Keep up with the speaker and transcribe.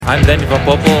I'm Danny van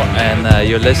Poppel, and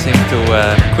you're listening to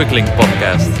Quicklink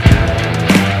podcast.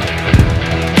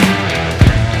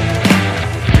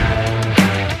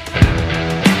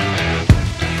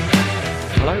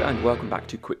 Hello and welcome back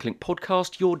to Quicklink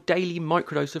Podcast, your daily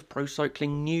microdose of pro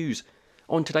cycling news.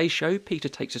 On today's show, Peter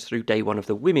takes us through day one of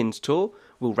the women's tour,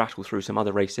 we'll rattle through some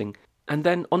other racing, and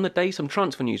then on the day some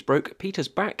transfer news broke, Peter's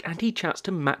back and he chats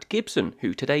to Matt Gibson,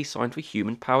 who today signed for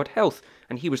Human Powered Health,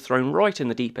 and he was thrown right in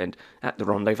the deep end at the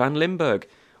Ronde van Limburg.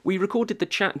 We recorded the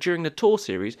chat during the tour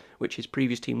series, which his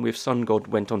previous team WiV SunGod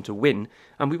went on to win,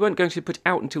 and we weren't going to put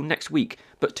out until next week,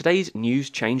 but today's news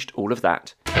changed all of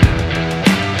that.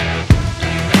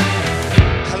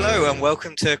 Hello and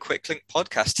welcome to Quicklink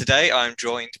Podcast. Today I'm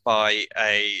joined by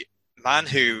a man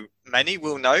who many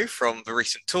will know from the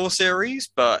recent Tour series,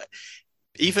 but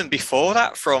even before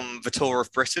that from the Tour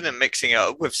of Britain and mixing it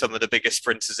up with some of the biggest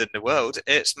sprinters in the world.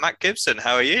 It's Matt Gibson.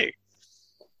 How are you?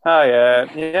 Hi,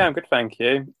 yeah, I'm good, thank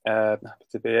you. Happy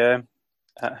to be here.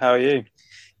 How are you?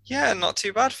 Yeah, not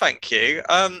too bad, thank you.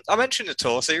 I mentioned the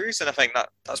Tour series, and I think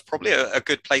that's probably a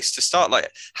good place to start.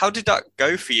 Like, how did that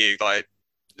go for you? Like,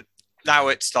 now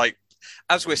it's like,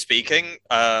 as we're speaking,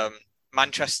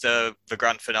 Manchester, the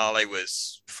grand finale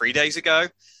was 3 days ago.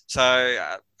 So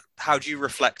how do you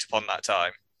reflect upon that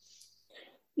time?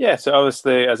 Yeah, so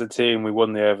obviously as a team, we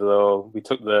won the overall. We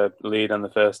took the lead on the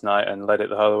first night and led it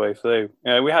the whole way through.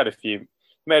 We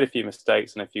made a few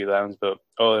mistakes and a few downs, but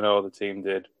all in all, the team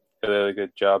did a really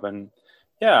good job. And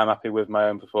yeah, I'm happy with my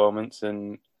own performance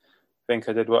and think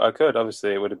I did what I could.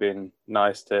 Obviously, it would have been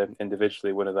nice to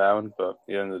individually win a round, but at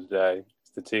the end of the day,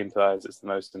 it's the team prize that's the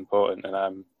most important, and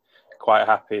I'm quite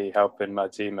happy helping my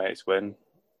teammates win.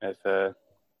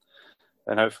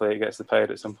 And hopefully it gets the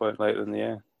paid at some point later in the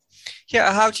year.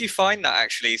 Yeah, how do you find that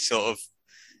actually, sort of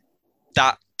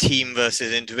that team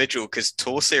versus individual? Because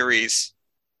Tour Series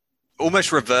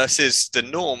almost reverses the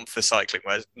norm for cycling,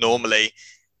 where normally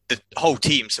the whole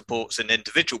team supports an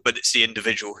individual, but it's the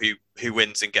individual who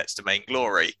wins and gets the main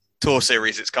glory. Tour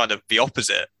Series, it's kind of the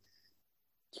opposite.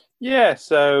 Yeah,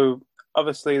 so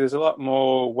obviously there's a lot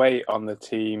more weight on the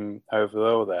team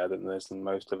overall there than there's in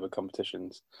most other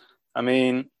competitions. I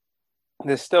mean,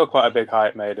 there's still quite a big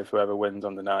hype made of whoever wins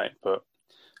on the night, but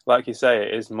like you say,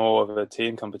 it is more of a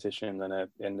team competition than an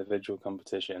individual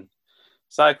competition.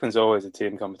 Cycling's always a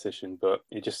team competition, but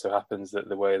it just so happens that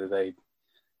the way that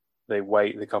they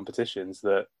weight the competitions,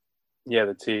 that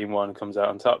the team one comes out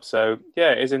on top. So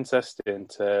yeah, it is interesting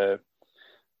to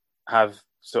have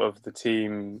sort of the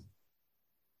team,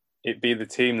 it be the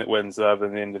team that wins rather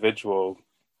than the individual.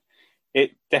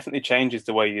 It definitely changes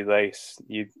the way you race.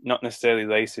 You're not necessarily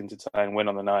racing to try and win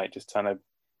on the night, just trying to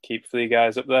keep three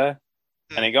guys up there.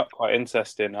 And it got quite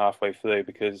interesting halfway through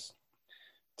because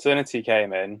Trinity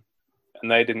came in and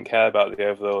they didn't care about the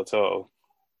overall at all.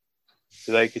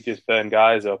 So they could just burn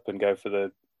guys up and go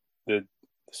for the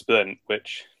sprint,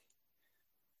 which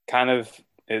kind of,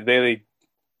 it really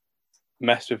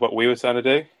messed with what we were trying to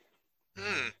do.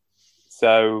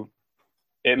 So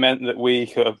it meant that we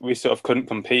sort of couldn't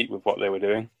compete with what they were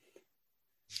doing.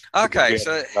 Okay,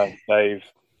 so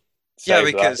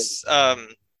because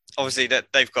obviously that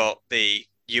they've got the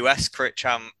US crit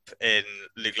champ in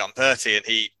Luke Lamperti, and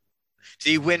did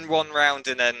he win one round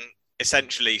and then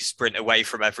essentially sprint away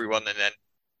from everyone, and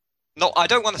then I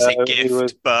don't want to say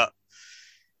gift, but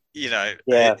yeah.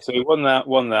 So he won that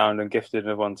one round and gifted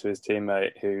another one to his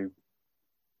teammate, who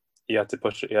he had to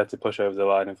push over the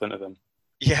line in front of him.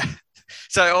 Yeah.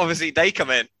 So obviously they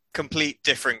come in complete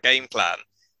different game plan,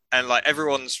 and like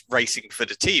everyone's racing for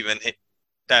the team, and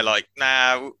they're like,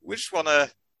 "Nah, we just want to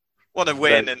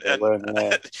win and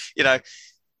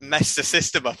mess the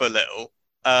system up a little."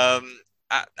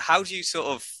 How do you sort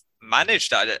of manage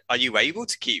that? Are you able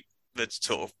to keep the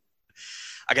sort of,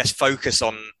 I guess, focus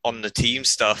on the team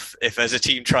stuff if there's a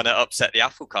team trying to upset the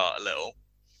apple cart a little?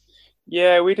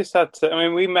 Yeah, we just had to. I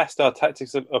mean, we messed our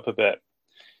tactics up a bit.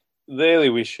 Really,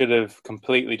 we should have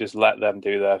completely just let them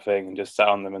do their thing and just sat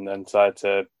on them and then tried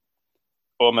to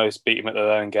almost beat them at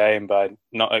their own game by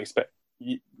not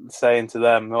saying to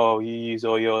them, "Oh, you use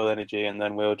all your energy," and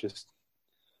then we'll just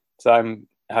try and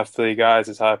have three guys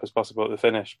as high up as possible at the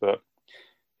finish. But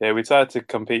yeah, we tried to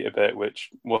compete a bit, which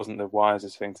wasn't the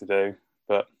wisest thing to do.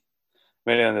 But at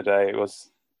the end of the day,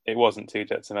 it wasn't too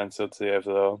detrimental to the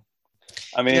overall.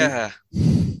 I mean, yeah.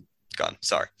 Go on,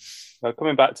 sorry. Well,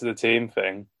 coming back to the team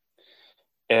thing,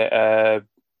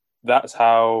 that's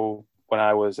how, when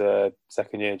I was a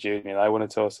second year junior, I won a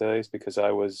Tour Series because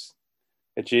I was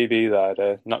a GB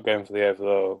rider, not going for the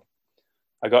overall.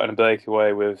 I got in a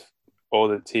breakaway with all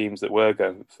the teams that were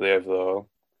going for the overall,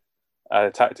 I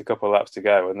attacked a couple of laps to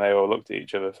go, and they all looked at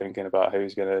each other thinking about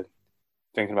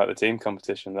thinking about the team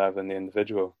competition rather than the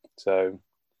individual. So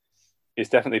it's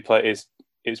definitely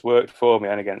it's worked for me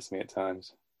and against me at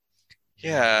times.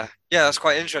 Yeah, that's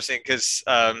quite interesting because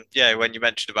when you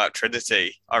mentioned about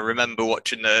Trinity, I remember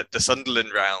watching the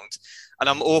Sunderland round, and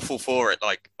I'm awful for it.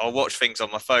 Like I'll watch things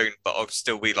on my phone, but I'll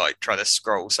still be like trying to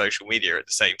scroll social media at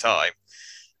the same time.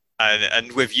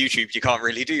 And with YouTube, you can't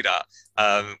really do that.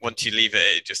 Once you leave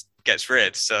it, it just gets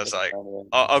rid. So it's like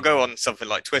I'll go on something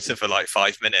like Twitter for like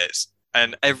 5 minutes,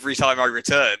 and every time I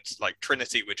returned, like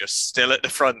Trinity were just still at the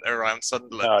front around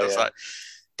Sunderland. I was like,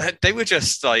 they were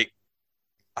just like,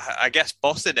 I guess,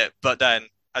 bossing it. But then,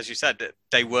 as you said,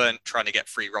 they weren't trying to get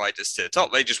three riders to the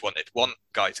top. They just wanted one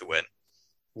guy to win.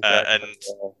 I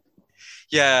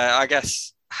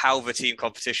guess how the team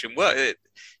competition works.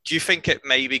 Do you think it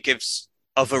maybe gives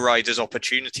other riders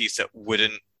opportunities that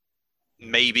wouldn't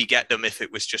maybe get them if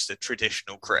it was just a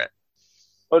traditional crit?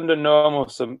 Under normal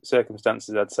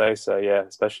circumstances, I'd say so, yeah,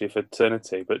 especially for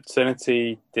Trinity. But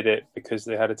Trinity did it because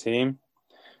they had a team,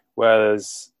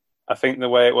 whereas I think the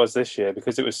way it was this year,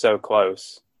 because it was so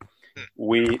close,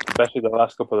 especially the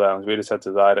last couple of rounds, we just had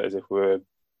to ride it as if we were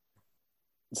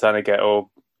trying to get all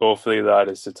three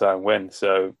riders to try and win.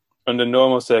 So under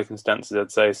normal circumstances,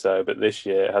 I'd say so, but this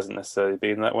year it hasn't necessarily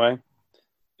been that way.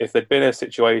 If there'd been a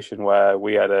situation where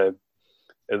we had a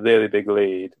really big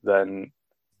lead, then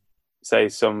say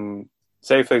for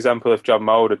example, if John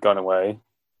Mould had gone away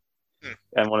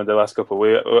and one of the last couple,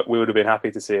 we would have been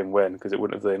happy to see him win because it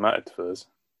wouldn't have really mattered for us.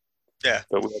 Yeah.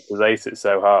 But we had to race it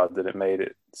so hard that it made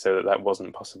it so that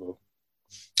wasn't possible.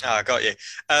 I got you.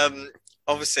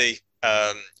 Obviously,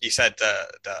 you said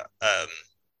that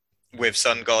WiV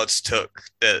SunGod took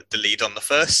the lead on the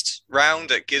first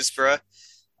round at Gisborough.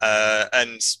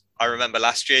 And I remember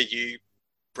last year you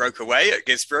broke away at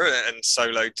Gisborough and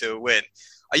soloed to a win.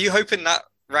 Are you hoping that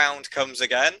round comes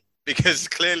again? Because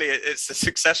clearly it's a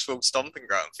successful stomping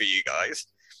ground for you guys.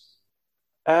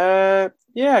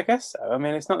 Yeah, I guess so. I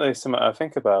mean, it's not really something I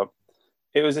think about.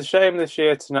 It was a shame this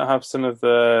year to not have some of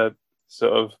the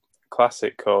sort of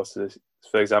classic courses.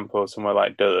 For example, somewhere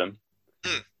like Durham.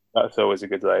 That's always a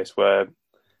good race where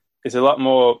it's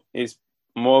more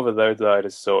of a road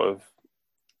riders sort of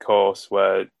course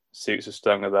where suits a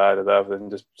stronger rider rather than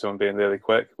just someone being really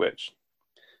quick, which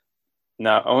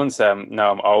now I wouldn't say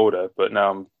I'm older, but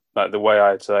now I'm like the way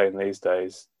I train these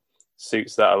days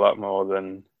suits that a lot more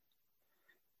than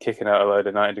kicking out a load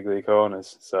of 90-degree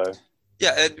corners. So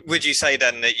yeah, would you say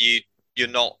then that you're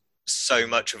not so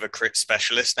much of a crit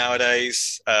specialist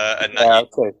nowadays? I'd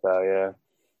say so. Yeah,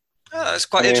 that's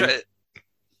quite interesting.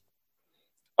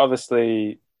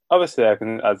 Obviously,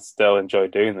 I'd still enjoy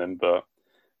doing them, but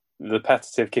the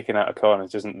repetitive kicking out of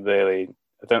corners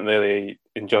I don't really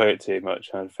enjoy it too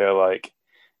much, and I feel like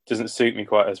it doesn't suit me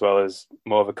quite as well as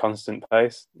more of a constant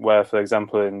pace. Where, for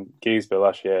example, in Gisborough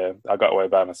last year, I got away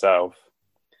by myself.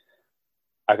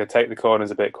 I could take the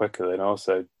corners a bit quicker and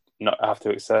also not have to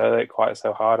accelerate quite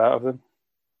so hard out of them.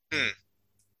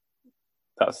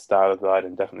 That style of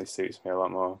riding definitely suits me a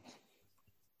lot more.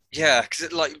 Yeah,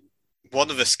 because like one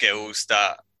of the skills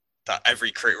that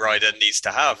every crit rider needs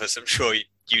to have, as I'm sure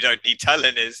you don't need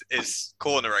telling, is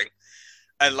cornering.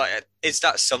 And like, is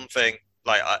that something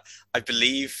like I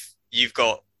believe you've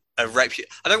got a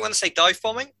I don't want to say dive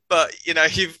bombing, but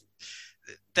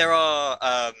there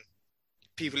are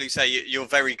people who say you're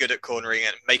very good at cornering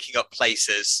and making up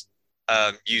places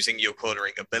using your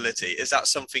cornering ability. Is that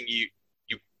something you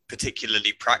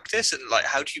particularly practice, and like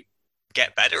how do you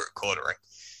get better at cornering?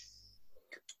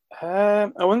 I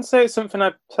wouldn't say it's something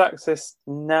I practice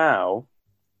now,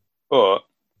 but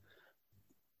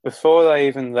before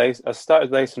I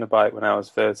started racing a bike when I was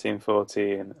 13,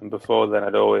 14, and before then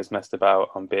I'd always messed about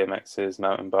on BMXs,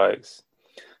 mountain bikes,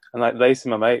 and like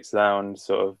racing my mates around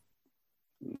sort of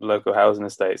local housing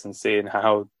estates and seeing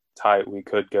how tight we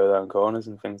could go down corners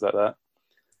and things like that.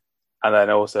 And then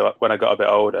also when I got a bit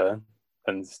older,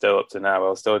 and still up to now,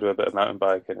 I'll still do a bit of mountain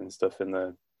biking and stuff in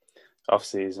the off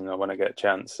season or when I get a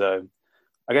chance. So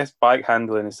I guess bike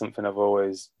handling is something I've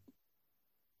always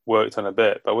worked on a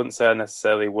bit, but I wouldn't say I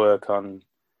necessarily work on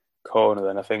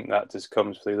cornering. I think that just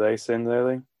comes through racing,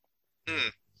 really.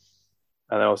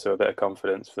 And also a bit of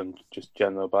confidence from just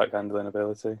general bike handling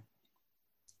ability.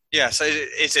 Yeah, so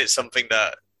is it something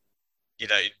that,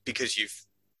 because you've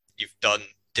done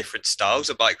different styles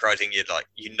of bike riding, you're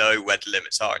where the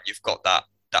limits are, and you've got that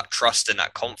trust and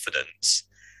that confidence.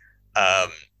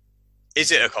 Is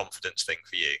it a confidence thing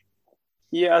for you?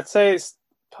 Yeah, I'd say it's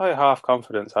probably half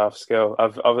confidence, half skill.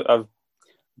 I've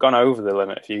gone over the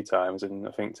limit a few times, and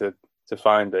I think to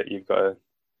find it, you've got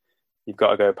you've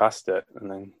got to go past it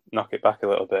and then knock it back a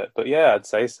little bit. But yeah, I'd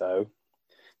say so.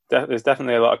 There's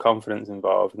definitely a lot of confidence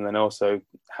involved, and then also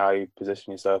how you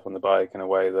position yourself on the bike in a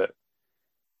way that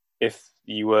if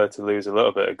you were to lose a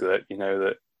little bit of grit, you know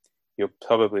that you'll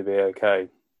probably be okay.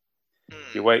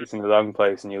 If your weight's in the wrong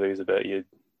place and you lose a bit,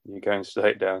 you're going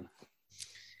straight down.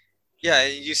 Yeah,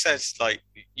 you said like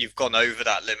you've gone over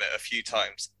that limit a few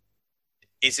times.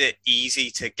 Is it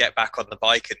easy to get back on the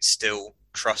bike and still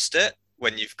trust it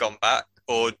when you've gone back,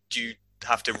 or do you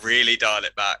have to really dial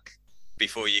it back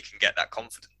before you can get that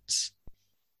confidence?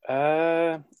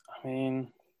 I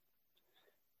mean,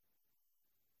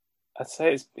 I'd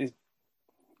say it's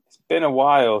been a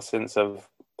while since I've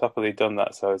properly done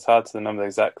that, so it's hard to remember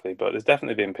exactly. But there's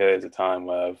definitely been periods of time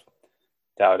where I've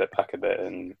dialed it back a bit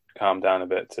and calmed down a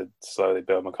bit to slowly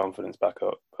build my confidence back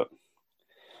up. But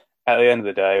at the end of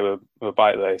the day, we're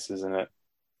bike racers, and at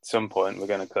some point we're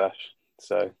going to crash.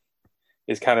 So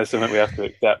it's kind of something we have to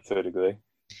accept to a degree.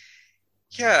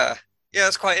 Yeah,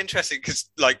 it's quite interesting because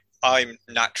like I'm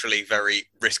naturally very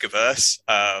risk averse.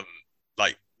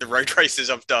 Like the road races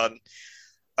I've done,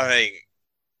 I mean,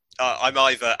 I'm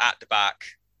either at the back,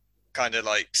 kind of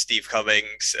like Steve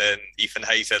Cummings and Ethan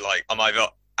Hayter. Like I'm either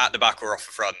at the back or off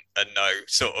the front, and no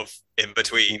sort of in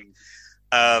between.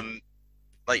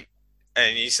 Like,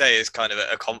 and you say it's kind of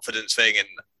a confidence thing, and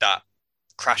that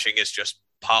crashing is just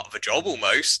part of the job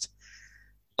almost.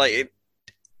 Like,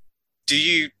 do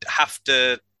you have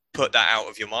to put that out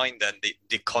of your mind then,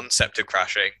 the concept of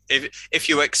crashing? If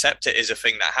you accept it as a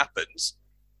thing that happens,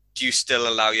 do you still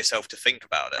allow yourself to think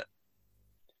about it?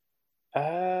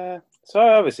 So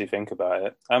I obviously think about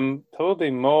it. I'm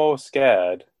probably more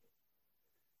scared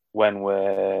when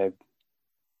we're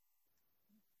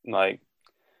like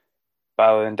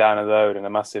barreling down a road in a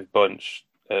massive bunch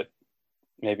at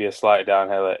maybe a slight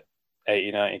downhill at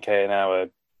 80-90 an hour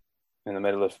in the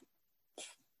middle of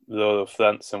the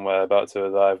front somewhere, about to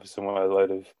arrive somewhere, a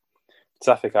load of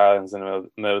traffic islands in the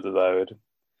middle of the road,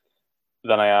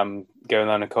 than I am going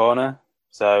down a corner.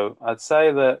 So I'd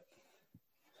say that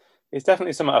it's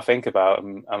definitely something I think about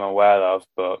and I'm aware of,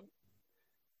 but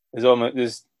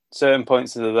there's certain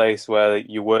points of the race where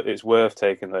it's worth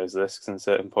taking those risks, and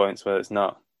certain points where it's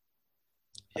not.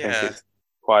 I think it's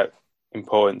quite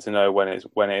important to know when it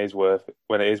is worth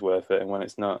it and when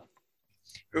it's not.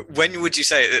 When would you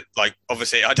say it? Like,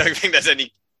 obviously, I don't think there's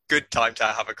any good time to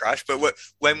have a crash, but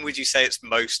when would you say it's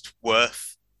most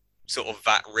worth sort of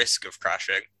that risk of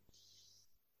crashing?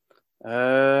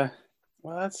 Well,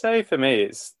 I'd say for me,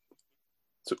 it's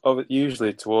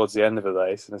usually towards the end of a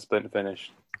race in a sprint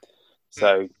finish.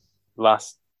 So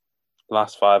last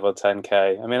 5 or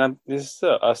 10K. I mean,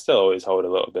 I still always hold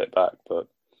a little bit back, but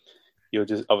you'll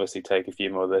just obviously take a few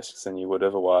more risks than you would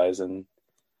otherwise, and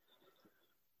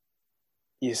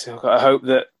you still got to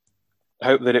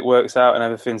hope that it works out and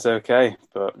everything's okay.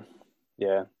 But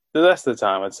yeah, the rest of the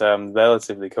time, I'd say I'm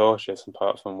relatively cautious,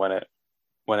 apart from when it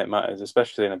matters,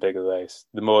 especially in a bigger race.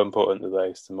 The more important the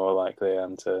race, the more likely I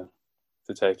am to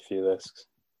take a few risks.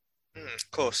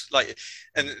 Of course. Like,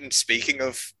 and speaking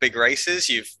of big races,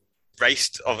 you've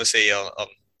raced obviously on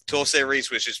Tour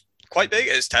Series, which is quite big.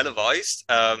 It's televised.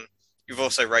 You've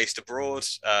also raced abroad.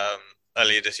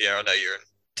 Earlier this year, I know you're in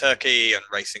Turkey and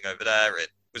racing over there.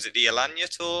 Was it the Alanya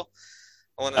Tour?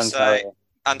 I want to say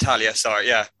Antalya. Sorry,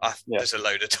 yeah. There's a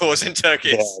load of tours in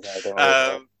Turkey.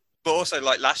 But also,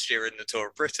 like last year in the Tour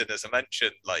of Britain, as I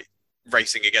mentioned, like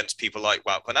racing against people like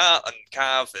Wout van Aert and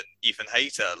Cav and Ethan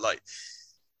Hayter. Like,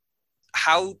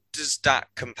 how does that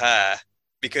compare?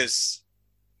 Because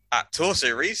at Tour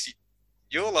Series,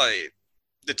 you're like,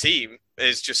 the team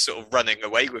is just sort of running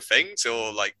away with things,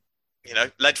 or like, you know,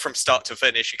 led from start to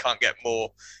finish. You can't get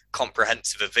more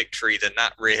comprehensive a victory than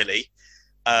that, really.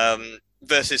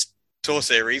 Versus Tour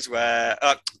Series,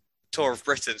 Tour of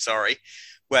Britain,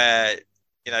 where,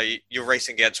 you know, you're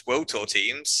racing against World Tour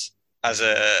teams as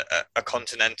a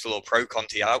continental or pro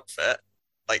Conti outfit.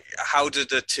 Like, how do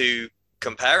the two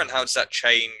compare, and how does that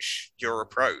change your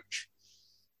approach?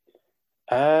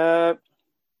 I'd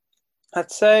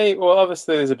say, well,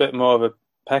 obviously there's a bit more of a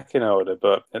pecking order,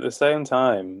 but at the same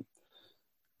time,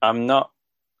 I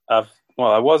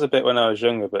was a bit when I was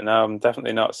younger, but now I'm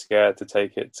definitely not scared to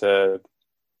take it to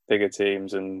bigger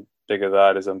teams and bigger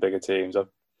riders on bigger teams. I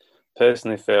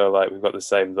personally feel like we've got the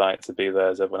same right to be there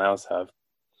as everyone else have.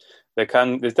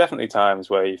 There's definitely times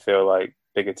where you feel like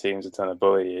bigger teams are trying to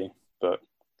bully you, but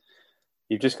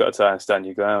you've just got to try and stand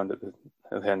your ground at the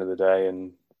end of the day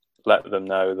and let them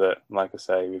know that, like I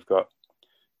say, we've got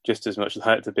just as much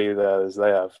right to be there as they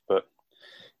have. But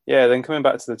yeah, then coming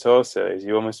back to the Tour Series,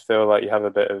 you almost feel like you have a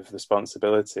bit of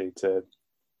responsibility to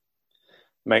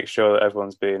make sure that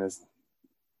everyone's being as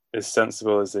as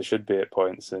sensible as they should be at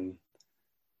points and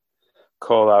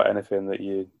call out anything that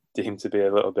you deem to be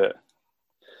a little bit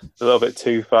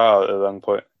too far at the wrong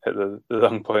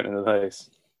point in the race.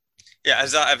 Yeah,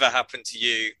 has that ever happened to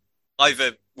you,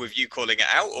 either with you calling it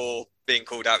out or being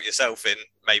called out yourself in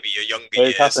maybe your younger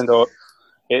years?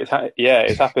 It's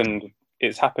happened.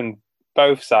 It's happened.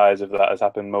 Both sides of that has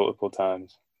happened multiple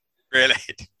times. Really?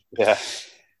 Yeah.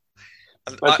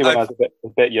 Especially when I was a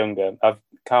bit younger. I've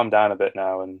calmed down a bit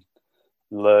now and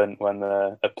learned when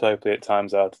the appropriate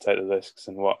times are to take the risks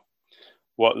and what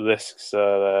risks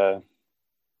are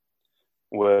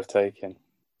worth taking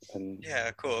and yeah,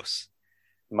 of course,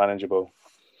 manageable.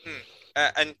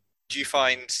 And do you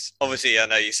find, obviously, I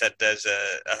know you said there's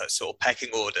a sort of pecking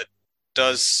order.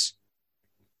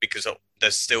 Because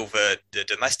there's still the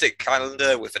domestic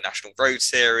calendar with the National Road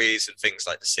Series and things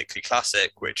like the Sickley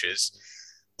Classic, which is,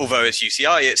 although it's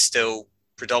UCI, it's still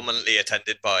predominantly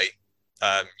attended by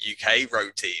UK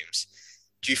road teams.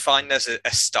 Do you find there's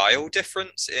a style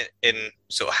difference in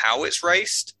sort of how it's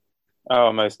raced?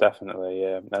 Oh, most definitely,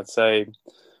 yeah. I'd say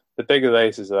the bigger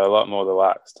races are a lot more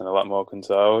relaxed and a lot more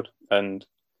controlled. And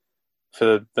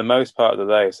for the most part of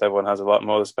the race, everyone has a lot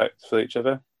more respect for each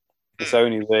other. It's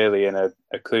only really in a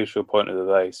crucial point of the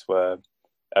race where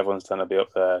everyone's trying to be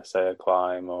up there, say a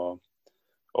climb or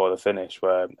the finish,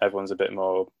 where everyone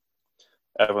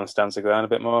stands the ground a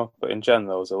bit more. But in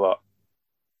general,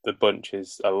 the bunch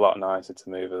is a lot nicer to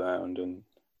move around, and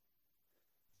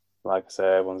like I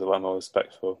say, everyone's a lot more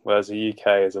respectful. Whereas the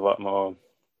UK is a lot more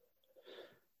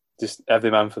just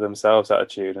every man for themselves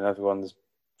attitude, and everyone's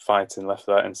fighting left,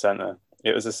 right, and centre.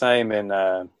 It was the same in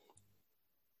the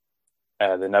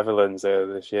Netherlands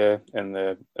earlier this year in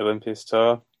the Olympics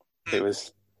tour. It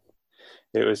was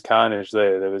carnage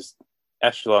there. There was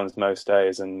echelons most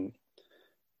days, and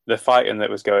the fighting that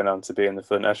was going on to be in the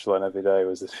front echelon every day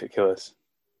was ridiculous.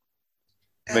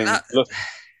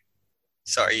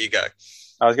 Sorry, you go.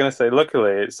 I was going to say,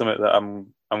 luckily, it's something that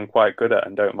I'm quite good at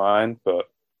and don't mind, but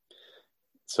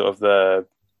sort of the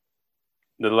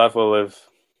level of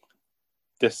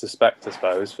disrespect, I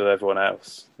suppose, for everyone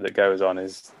else that goes on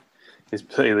is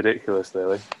pretty ridiculous,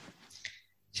 really.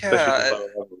 Yeah,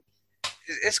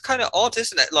 it's kind of odd,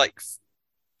 isn't it? Like,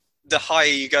 the higher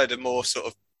you go, the more sort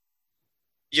of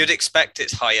you'd expect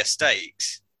it's higher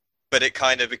stakes, but it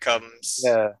kind of becomes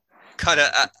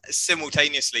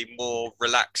simultaneously more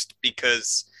relaxed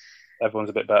because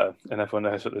everyone's a bit better and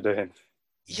everyone knows what they're doing.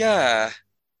 Yeah,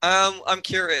 I'm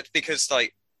curious because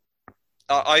like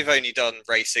I've only done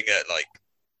racing at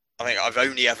I think I've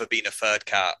only ever been a third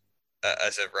cat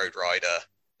as a road rider.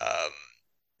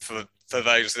 For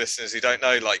those listeners who don't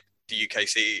know, like the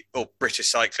UKC or British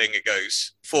cycling, it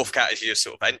goes fourth cat is your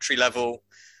sort of entry level,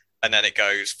 and then it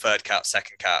goes third cat,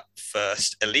 second cat,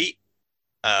 first elite,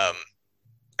 and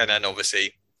then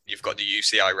obviously you've got the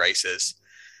UCI races.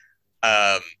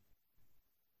 And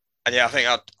yeah, I think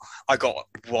I got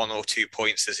 1 or 2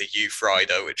 points as a youth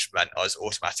rider, which meant I was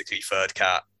automatically third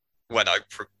cat when I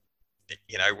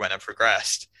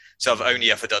progressed. So I've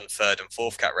only ever done third and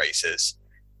fourth cat races.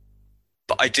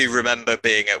 But I do remember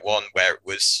being at one where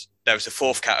there was a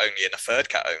fourth cat only and a third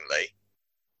cat only.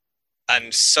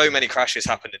 And so many crashes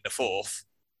happened in the fourth,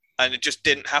 and it just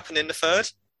didn't happen in the third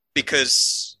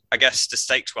because I guess the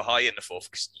stakes were high in the fourth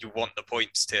because you want the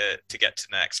points to get to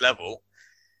the next level.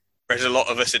 Whereas a lot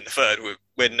of us in the third,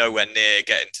 we're nowhere near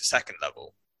getting to second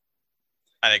level.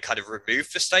 And it kind of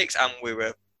removed the stakes and we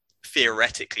were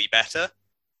theoretically better.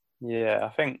 Yeah, I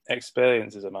think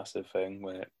experience is a massive thing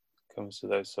when it comes to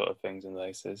those sort of things in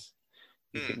races.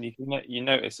 You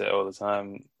notice it all the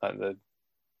time. Like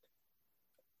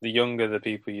the younger the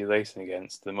people you're racing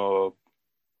against, the more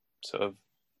sort of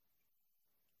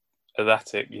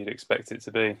erratic you'd expect it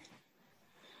to be.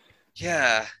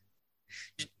 Yeah.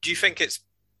 Do you think it's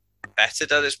better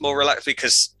that it's more relaxed?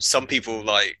 Because some people,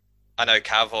 like I know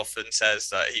Cav often says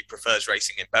that he prefers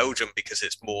racing in Belgium because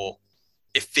it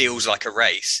feels like a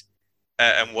race.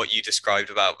 And what you described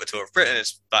about the Tour of Britain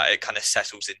is that it kind of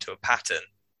settles into a pattern.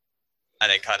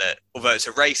 And it kind of, although it's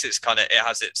a race, it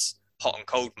has its hot and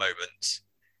cold moments.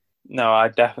 No, I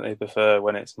definitely prefer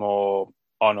when it's more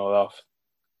on or off.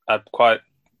 I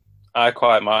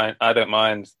don't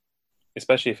mind,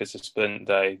 especially if it's a sprint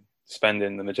day,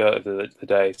 spending the majority of the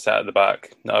day sat at the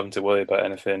back, not having to worry about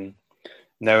anything,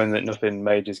 knowing that nothing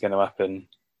major is going to happen,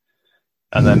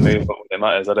 and then move on when it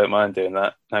matters. I don't mind doing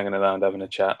that, hanging around, having a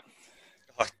chat.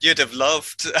 You'd have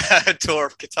loved a Tour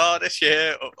of Qatar this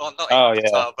year, or not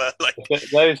Qatar, but like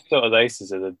those sort of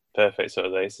races are the perfect sort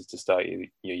of races to start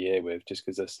your year with, just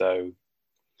because they're so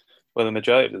well. The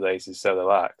majority of the races is so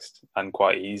relaxed and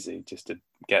quite easy just to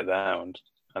get round,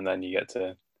 and then you get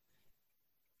to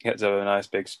Get to have a nice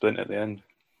big splint at the end.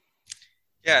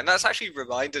 Yeah, and that's actually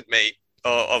reminded me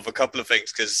of a couple of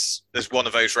things, because there's one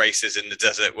of those races in the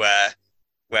desert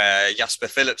where Jasper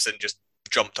Philipsen just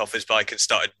jumped off his bike and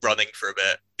started running for a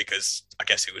bit because I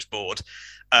guess he was bored.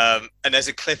 And there's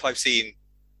a clip I've seen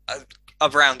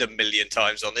around 1 million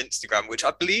times on Instagram, which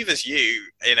I believe is you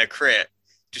in a crit,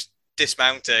 just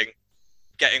dismounting,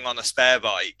 getting on a spare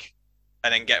bike,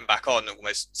 and then getting back on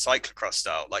almost cyclocross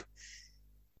style. Like,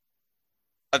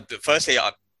 firstly,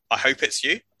 I hope it's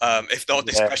you. If not,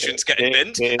 this question's getting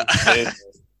binned.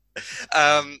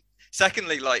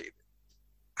 Secondly, like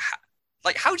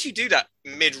how do you do that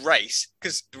mid-race?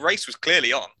 Because the race was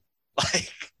clearly on.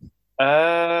 Like,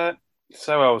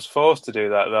 so I was forced to do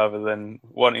that rather than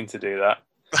wanting to do that.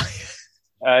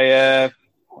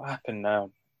 What happened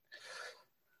now?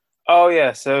 Oh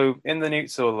yeah, so in the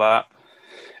neutral lap,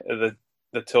 the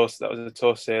tour, that was the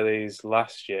Tour Series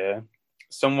last year.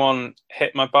 Someone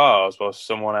hit my bars while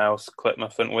someone else clipped my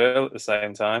front wheel at the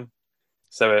same time.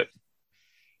 So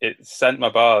it sent my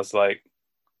bars like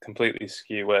completely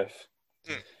skew with.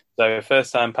 So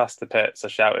first time past the pits, I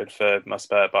shouted for my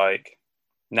spare bike.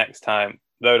 Next time,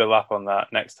 rode a lap on that.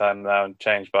 Next time round,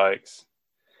 changed bikes.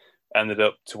 Ended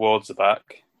up towards the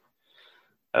back.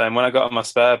 And then when I got on my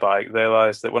spare bike,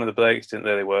 realised that one of the brakes didn't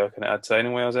really work and it had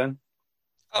turning wheels in.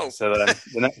 Oh. So then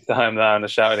the next time round, I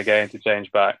shouted again to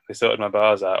change back. They sorted my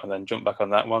bars out and then jumped back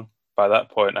on that one. By that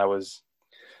point, I was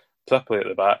properly at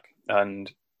the back.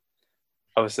 And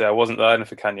obviously, I wasn't riding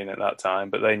for Canyon at that time,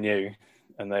 but they knew.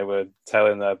 And they were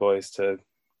telling their boys to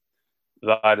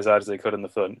ride as hard as they could in the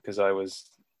front because I was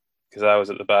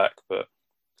at the back. But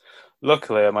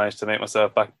luckily, I managed to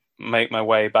make my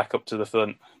way back up to the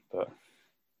front. But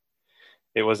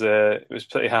it was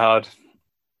pretty hard.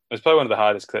 It was probably one of the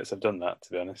hardest clips I've done that,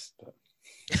 to be honest. But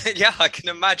yeah, I can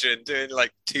imagine doing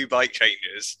like 2 bike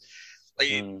changes, like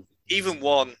even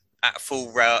one at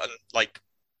full run, like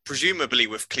presumably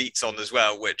with cleats on as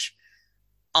well, which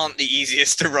aren't the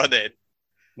easiest to run in.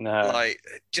 No, like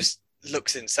it just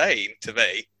looks insane to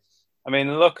me. I mean,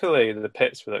 luckily the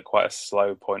pits were at quite a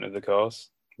slow point of the course,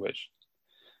 which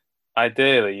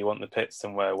ideally you want the pits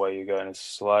somewhere where you're going as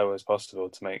slow as possible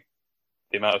to make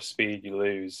the amount of speed you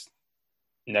lose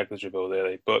negligible,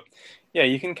 really. But yeah,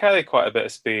 you can carry quite a bit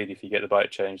of speed if you get the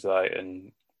bike changed right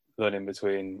and run in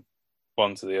between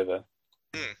one to the other.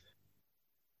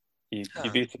 You'd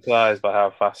be surprised by how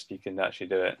fast you can actually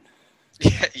do it.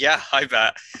 Yeah, I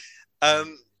bet.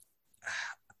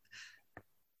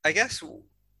 I guess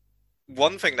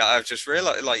one thing that I've just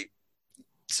realized, like,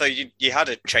 so you had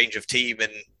a change of team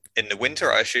in the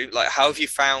winter, I assume. Like, how have you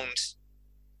found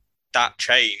that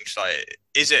change? Like,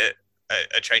 is it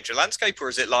a change of landscape, or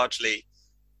is it largely,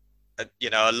 a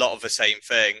lot of the same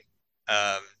thing,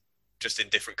 just in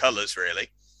different colours, really?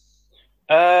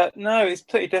 No, it's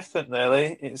pretty different,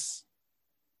 really.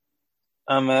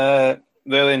 I'm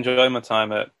really enjoying my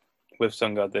time at WiV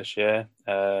SunGod this year.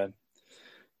 A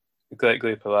great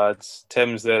group of lads.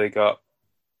 Tim's really got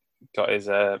his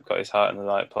heart in the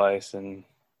right place and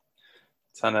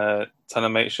trying to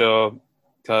make sure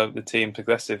the team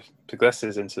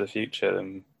progresses into the future,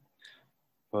 and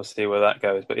we'll see where that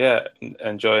goes. But yeah,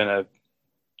 enjoying it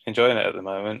at the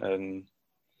moment, and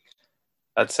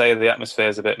I'd say the atmosphere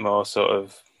is a bit more sort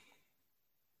of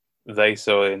race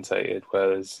orientated,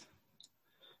 whereas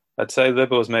I'd say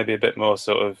Liberals maybe a bit more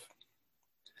sort of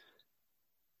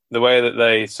the way that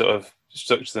they sort of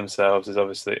structure themselves is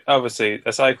obviously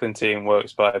a cycling team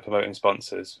works by promoting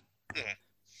sponsors,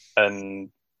 and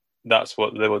that's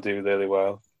what they will do really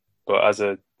well. But as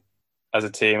a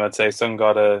team, I'd say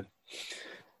SunGod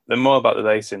they're more about the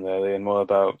racing really, and more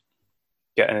about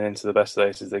getting into the best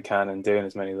races they can and doing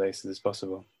as many races as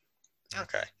possible.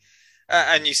 Okay,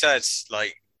 and you said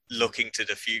like looking to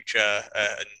the future,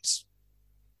 and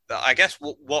I guess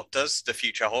what does the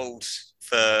future hold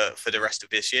for the rest of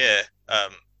this year?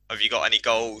 Have you got any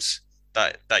goals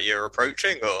that you're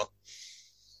approaching, or?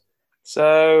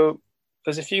 So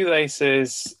there's a few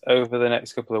races over the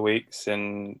next couple of weeks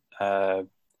in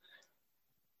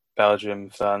Belgium,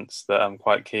 France that I'm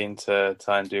quite keen to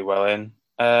try and do well in.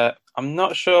 I'm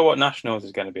not sure what Nationals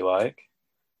is going to be like.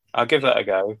 I'll give that a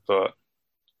go, but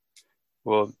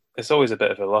it's always a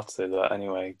bit of a lottery that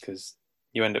anyway, because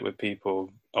you end up with people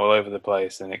all over the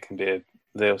place and it can be a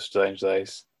real strange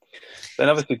race. Then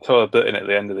obviously Tour of Britain at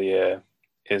the end of the year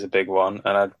is a big one,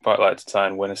 and I'd quite like to try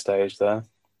and win a stage there.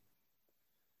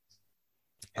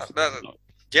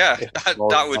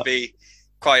 That would be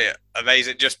quite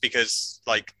amazing, just because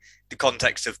like the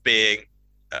context of being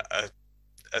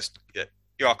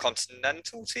you're a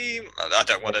continental team. I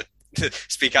don't want to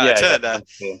speak out of turn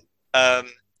there.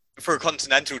 for a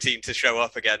continental team to show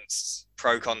up against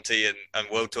Pro Conti and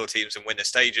World Tour teams and win a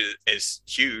stage is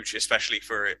huge, especially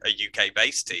for a UK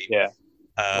based team. Yeah.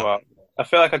 Well, I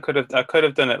feel like I could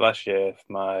have done it last year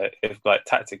if like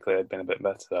tactically I'd been a bit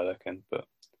better, I reckon, but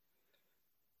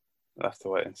I'll have to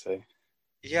wait and see.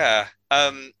 Yeah.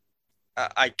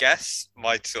 I guess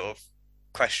my sort of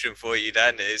question for you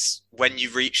then is, when you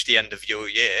reach the end of your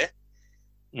year,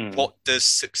 what does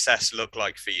success look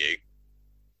like for you?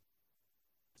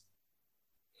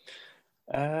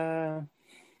 I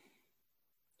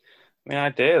mean,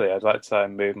 ideally, I'd like to try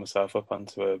and move myself up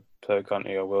onto a Pro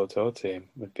Conti or World Tour team.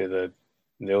 Would be the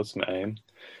ultimate aim.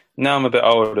 Now I'm a bit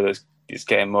older, it's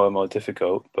getting more and more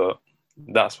difficult, but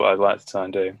that's what I'd like to try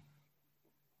and do.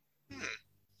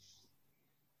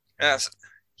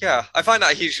 Yeah, I find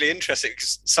that hugely interesting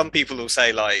because some people will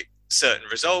say like certain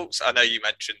results. I know you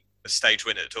mentioned a stage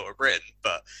win at Tour of Britain,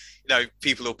 but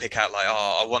people will pick out like,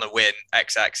 oh, I want to win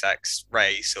XXX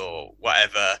race or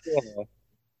whatever. Yeah.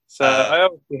 So I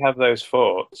obviously have those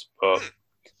thoughts, but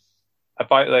a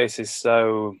bike race is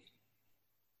so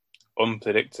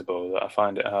unpredictable that I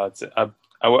find it hard to.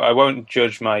 I won't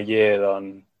judge my year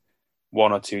on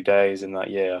 1 or 2 days in that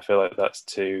year. I feel like there's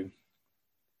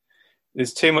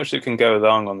too much that can go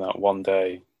wrong on that one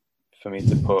day for me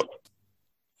to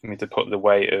put the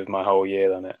weight of my whole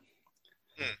year on it.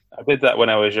 I did that when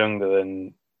I was younger,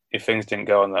 and if things didn't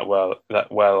go on that well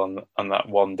on that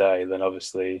one day, then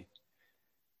obviously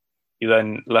you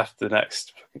then left the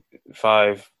next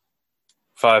 5-6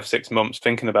 months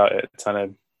thinking about it, trying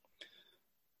to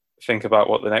think about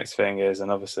what the next thing is,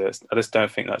 and obviously I just don't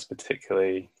think that's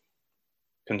particularly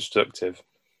constructive.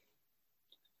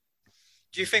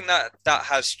 Do you think that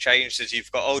has changed as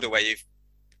you've got older, where you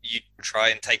try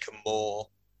and take a more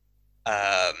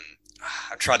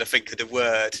I'm trying to think of the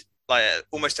word, like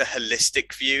almost a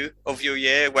holistic view of your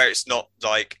year, where it's not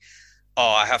like,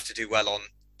 oh, I have to do well on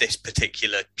this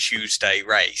particular Tuesday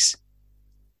race,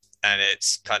 and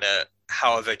it's kind of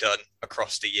how have I done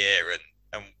across the year,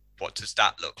 and what does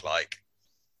that look like?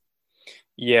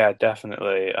 Yeah,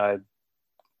 definitely.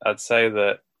 I'd say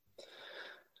that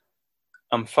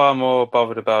I'm far more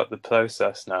bothered about the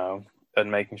process now and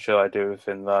making sure I do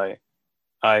everything that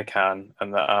I can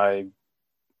and that I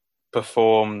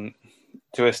perform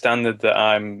to a standard that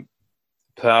I'm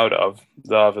proud of,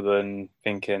 rather than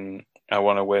thinking I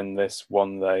want to win this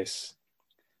one race.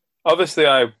 Obviously,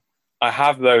 I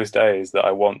have those days that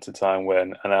I want to try and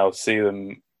win, and I'll see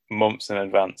them months in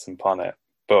advance and plan it.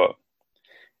 But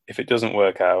if it doesn't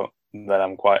work out, then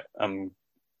I'm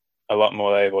a lot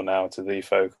more able now to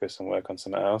refocus and work on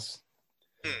something else.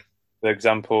 For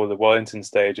example, the Wellington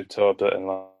stage of Tour of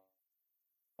Britain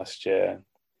last year,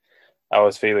 I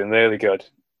was feeling really good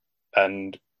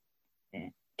and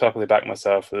properly backed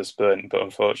myself for the sprint, but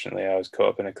unfortunately I was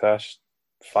caught up in a crash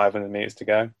 500 meters to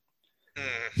go.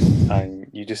 And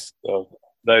you just,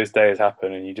 those days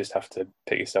happen, and you just have to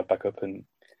pick yourself back up and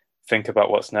think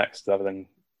about what's next, rather than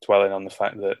dwelling on the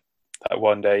fact that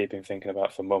one day you've been thinking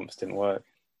about for months didn't work.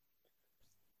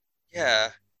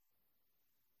 Yeah,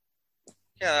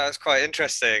 that's quite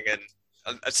interesting,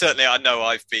 and certainly I know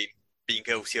I've been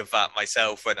guilty of that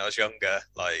myself when I was younger.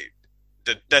 Like,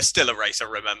 there's still a race I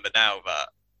remember now, that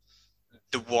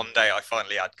the one day I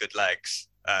finally had good legs,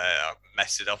 I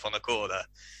messed it up on a corner.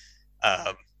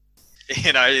 And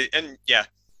yeah,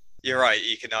 you're right.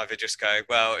 You can either just go,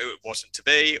 well, it wasn't to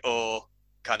be, or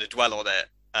kind of dwell on it.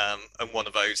 And one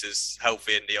of those is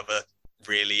healthy and the other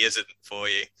really isn't for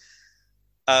you.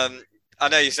 I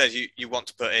know you said you want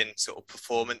to put in sort of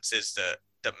performances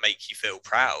that make you feel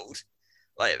proud.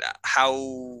 Like,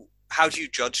 how do you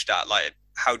judge that? Like,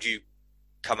 how do you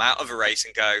come out of a race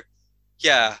and go,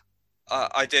 yeah,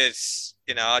 I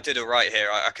did all right here.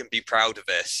 I can be proud of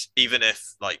this, even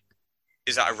if, like,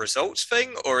 is that a results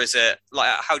thing, or is it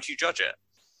like, how do you judge it?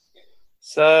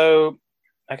 So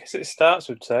I guess it starts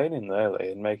with training,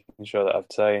 really, and making sure that I've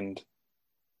trained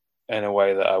in a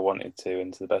way that I wanted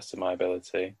to the best of my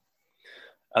ability.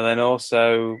 And then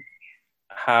also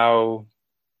how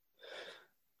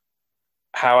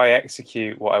I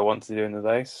execute what I want to do in the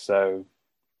race. So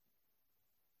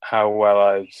how well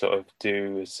I sort of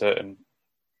do something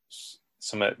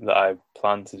that I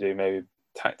plan to do, maybe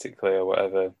tactically or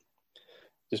whatever.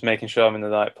 Just making sure I'm in the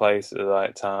right place at the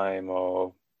right time,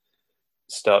 or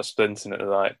start sprinting at the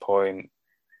right point,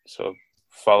 sort of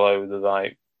follow the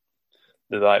right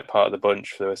part of the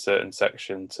bunch through a certain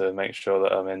section to make sure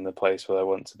that I'm in the place where I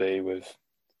want to be with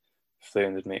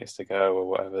 300 meters to go or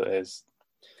whatever it is.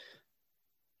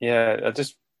 Yeah,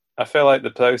 I feel like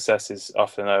the process is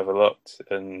often overlooked,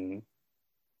 and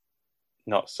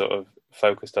not sort of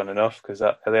focused on enough, because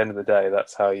at the end of the day,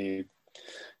 that's how you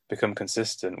become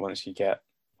consistent once you get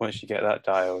that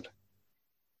dialed.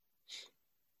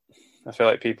 I feel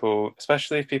like people,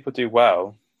 especially if people do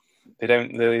well, they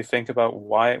don't really think about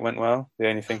why it went well. They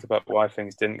only think about why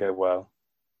things didn't go well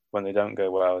when they don't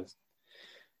go well.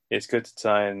 It's good to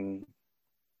try and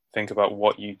think about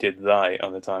what you did right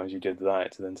on the times you did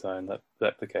right to then try and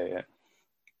replicate it.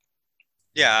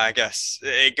 Yeah, I guess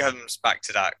it comes back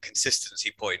to that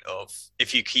consistency point of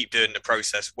if you keep doing the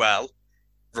process well,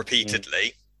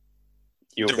 repeatedly,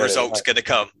 the result's going to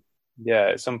come. Yeah,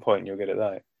 at some point you'll get it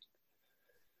right.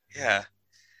 Yeah.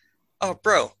 Oh,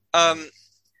 bro.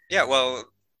 Yeah, well,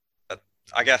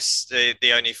 I guess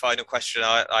the only final question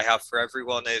I have for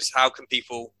everyone is how can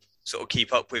people sort of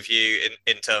keep up with you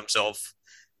in terms of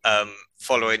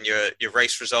following your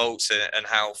race results and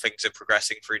how things are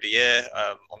progressing through the year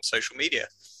on social media?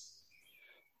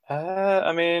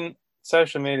 I mean,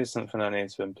 social media is something I need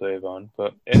to improve on,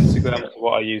 but Instagram is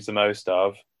what I use the most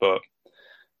of. But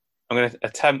I'm going to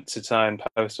attempt to try and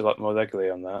post a lot more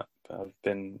regularly on that. But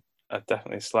I've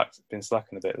definitely been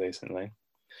slacking a bit recently.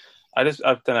 I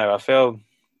don't know.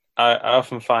 I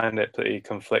often find it pretty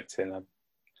conflicting.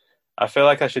 I feel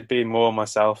like I should be more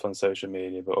myself on social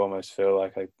media, but almost feel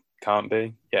like I can't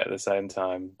be. Yet at the same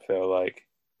time, feel like,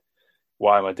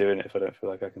 why am I doing it if I don't feel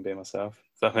like I can be myself?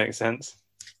 Does that make sense?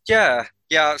 Yeah,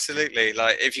 absolutely.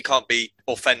 Like if you can't be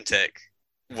authentic,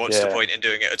 what's the point in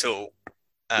doing it at all?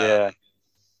 Yeah.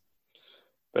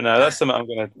 But no, that's something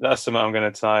I'm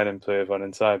gonna try and improve on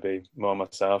and try to be more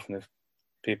myself. And if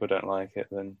people don't like it,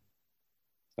 then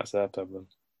that's their problem.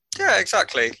 Yeah,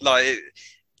 exactly. Like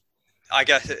I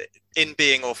guess in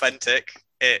being authentic,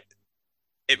 it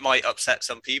might upset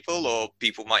some people or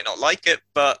people might not like it,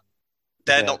 but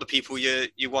they're not the people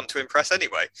you want to impress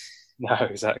anyway. No,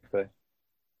 exactly.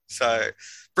 So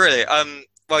brilliant.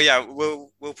 Well, yeah,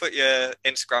 we'll put your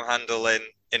Instagram handle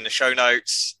in the show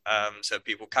notes, so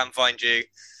people can find you.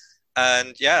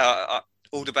 And yeah,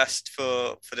 all the best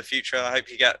for the future. I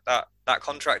hope you get that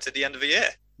contract at the end of the year.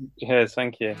 Cheers,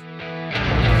 thank you.